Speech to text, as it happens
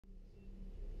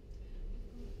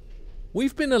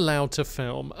we've been allowed to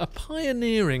film a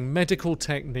pioneering medical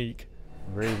technique.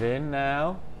 Breathe in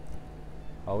now.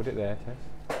 Hold it there,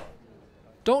 Tess.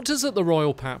 Doctors at the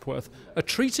Royal Papworth are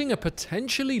treating a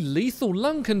potentially lethal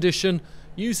lung condition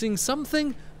using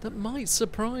something that might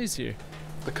surprise you.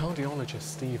 The cardiologist,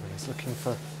 Stefan, is looking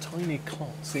for tiny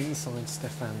clots inside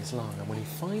Stefan's lung, and when he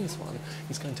finds one,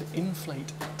 he's going to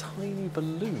inflate a tiny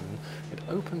balloon. It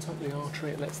opens up the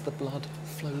artery, it lets the blood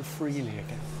flow freely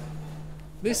again.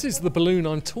 This is the balloon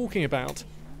I'm talking about.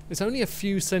 It's only a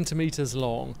few centimetres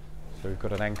long. So we've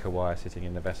got an anchor wire sitting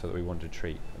in the vessel that we want to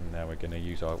treat, and now we're going to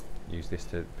use this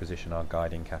to position our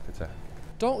guiding catheter.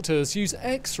 Doctors use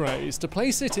X-rays to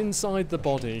place it inside the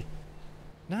body.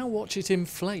 Now watch it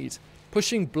inflate,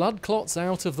 pushing blood clots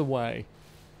out of the way.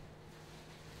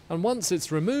 And once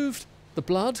it's removed, the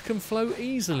blood can flow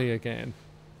easily again.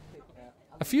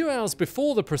 A few hours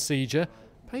before the procedure,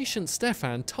 patient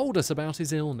Stefan told us about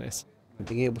his illness.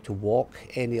 Being able to walk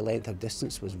any length of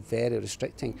distance was very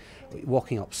restricting.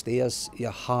 Walking upstairs,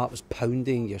 your heart was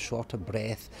pounding, you're short of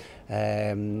breath,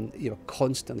 you were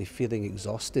constantly feeling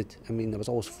exhausted. I mean, I was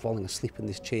always falling asleep in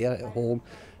this chair at home.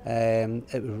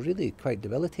 It was really quite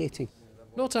debilitating.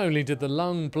 Not only did the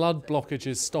lung blood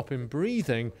blockages stop him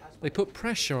breathing, they put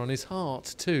pressure on his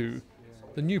heart too.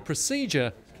 The new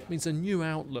procedure means a new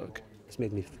outlook. It's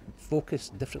made me focus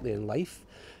differently in life,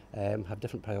 have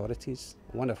different priorities,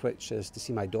 one of which is to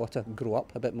see my daughter grow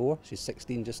up a bit more. She's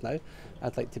 16 just now.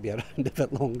 I'd like to be around a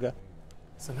bit longer.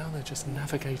 So now they're just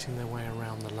navigating their way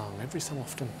around the lung. Every so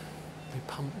often they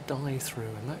pump dye through,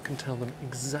 and that can tell them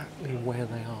exactly where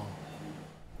they are.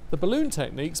 The balloon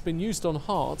technique's been used on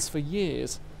hearts for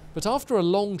years, but after a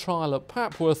long trial at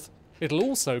Papworth, it'll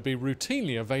also be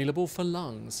routinely available for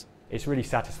lungs. It's really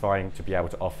satisfying to be able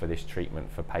to offer this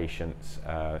treatment for patients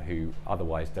who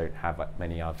otherwise don't have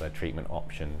many other treatment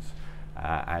options,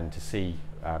 and to see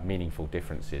meaningful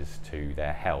differences to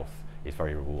their health is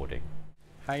very rewarding.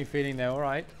 How are you feeling now? All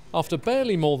right? After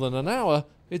barely more than an hour,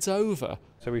 it's over.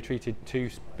 So we treated two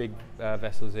big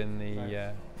vessels in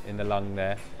the lung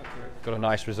there. Got a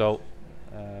nice result.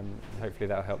 Hopefully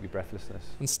that'll help your breathlessness.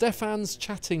 And Stefan's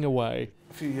chatting away.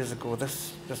 A few years ago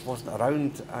this wasn't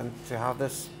around, and to have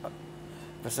this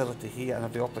facility here and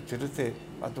have the opportunity,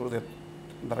 I don't know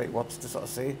the right words to sort of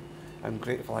say how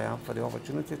grateful I am for the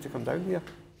opportunity to come down here.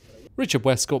 Richard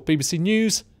Westcott, BBC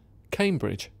News,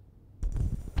 Cambridge.